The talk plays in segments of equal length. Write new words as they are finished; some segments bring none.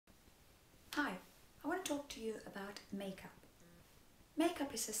you about makeup.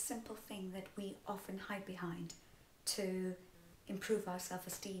 Makeup is a simple thing that we often hide behind to improve our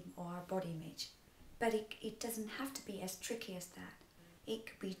self-esteem or our body image. But it doesn't have to be as tricky as that. It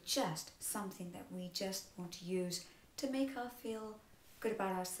could be just something that we just want to use to make us feel good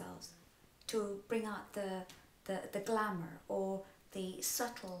about ourselves, to bring out the glamour or the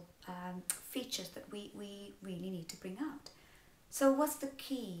subtle features that we really need to bring out. So what's the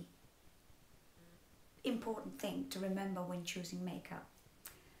key important thing to remember when choosing makeup?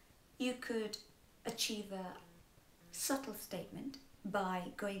 You could achieve a subtle statement by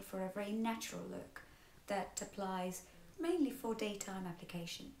going for a very natural look that applies mainly for daytime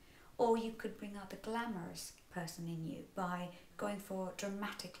application, or you could bring out the glamorous person in you by going for a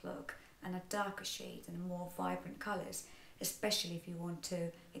dramatic look and a darker shade and more vibrant colours, especially if you want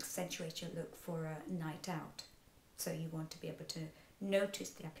to accentuate your look for a night out. So you want to be able to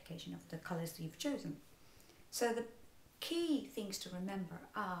notice the application of the colours that you've chosen. So the key things to remember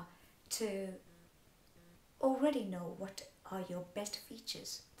are to already know what are your best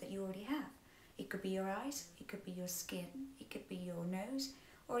features that you already have. It could be your eyes, it could be your skin, it could be your nose,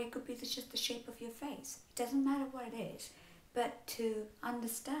 or it could be just the shape of your face. It doesn't matter what it is, but to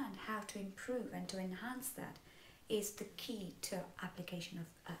understand how to improve and to enhance that is the key to application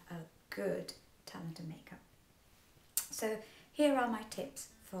of a good talented makeup. So here are my tips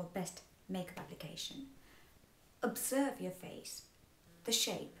for best makeup application. Observe your face, the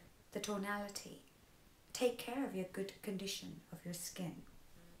shape, the tonality. Take care of your good condition of your skin.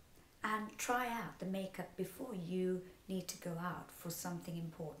 And try out the makeup before you need to go out for something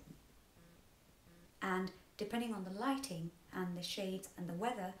important. And depending on the lighting and the shades and the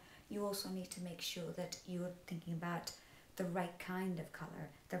weather, you also need to make sure that you're thinking about the right kind of color,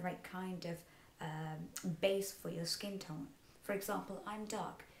 the right kind of base for your skin tone. For example, I'm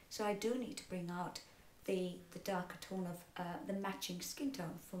dark, so I do need to bring out the darker tone of the matching skin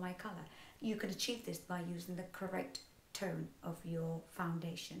tone for my color. You can achieve this by using the correct tone of your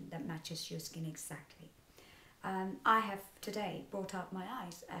foundation that matches your skin exactly. I have today brought out my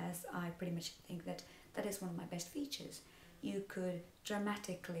eyes, as I pretty much think that that is one of my best features. You could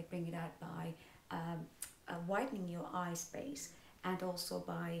dramatically bring it out by widening your eye space and also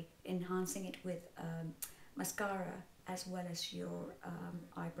by enhancing it with mascara, as well as your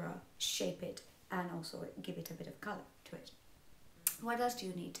eyebrow, shape it and also give it a bit of color to it. What else do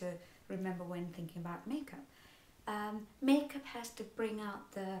you need to remember when thinking about makeup? Makeup has to bring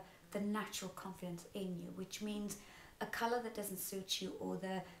out the natural confidence in you, which means a color that doesn't suit you or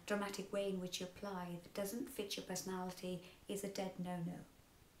the dramatic way in which you apply that doesn't fit your personality is a dead no-no.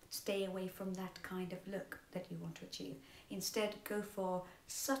 Stay away from that kind of look that you want to achieve. Instead, go for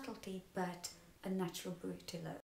subtlety but a natural beauty look.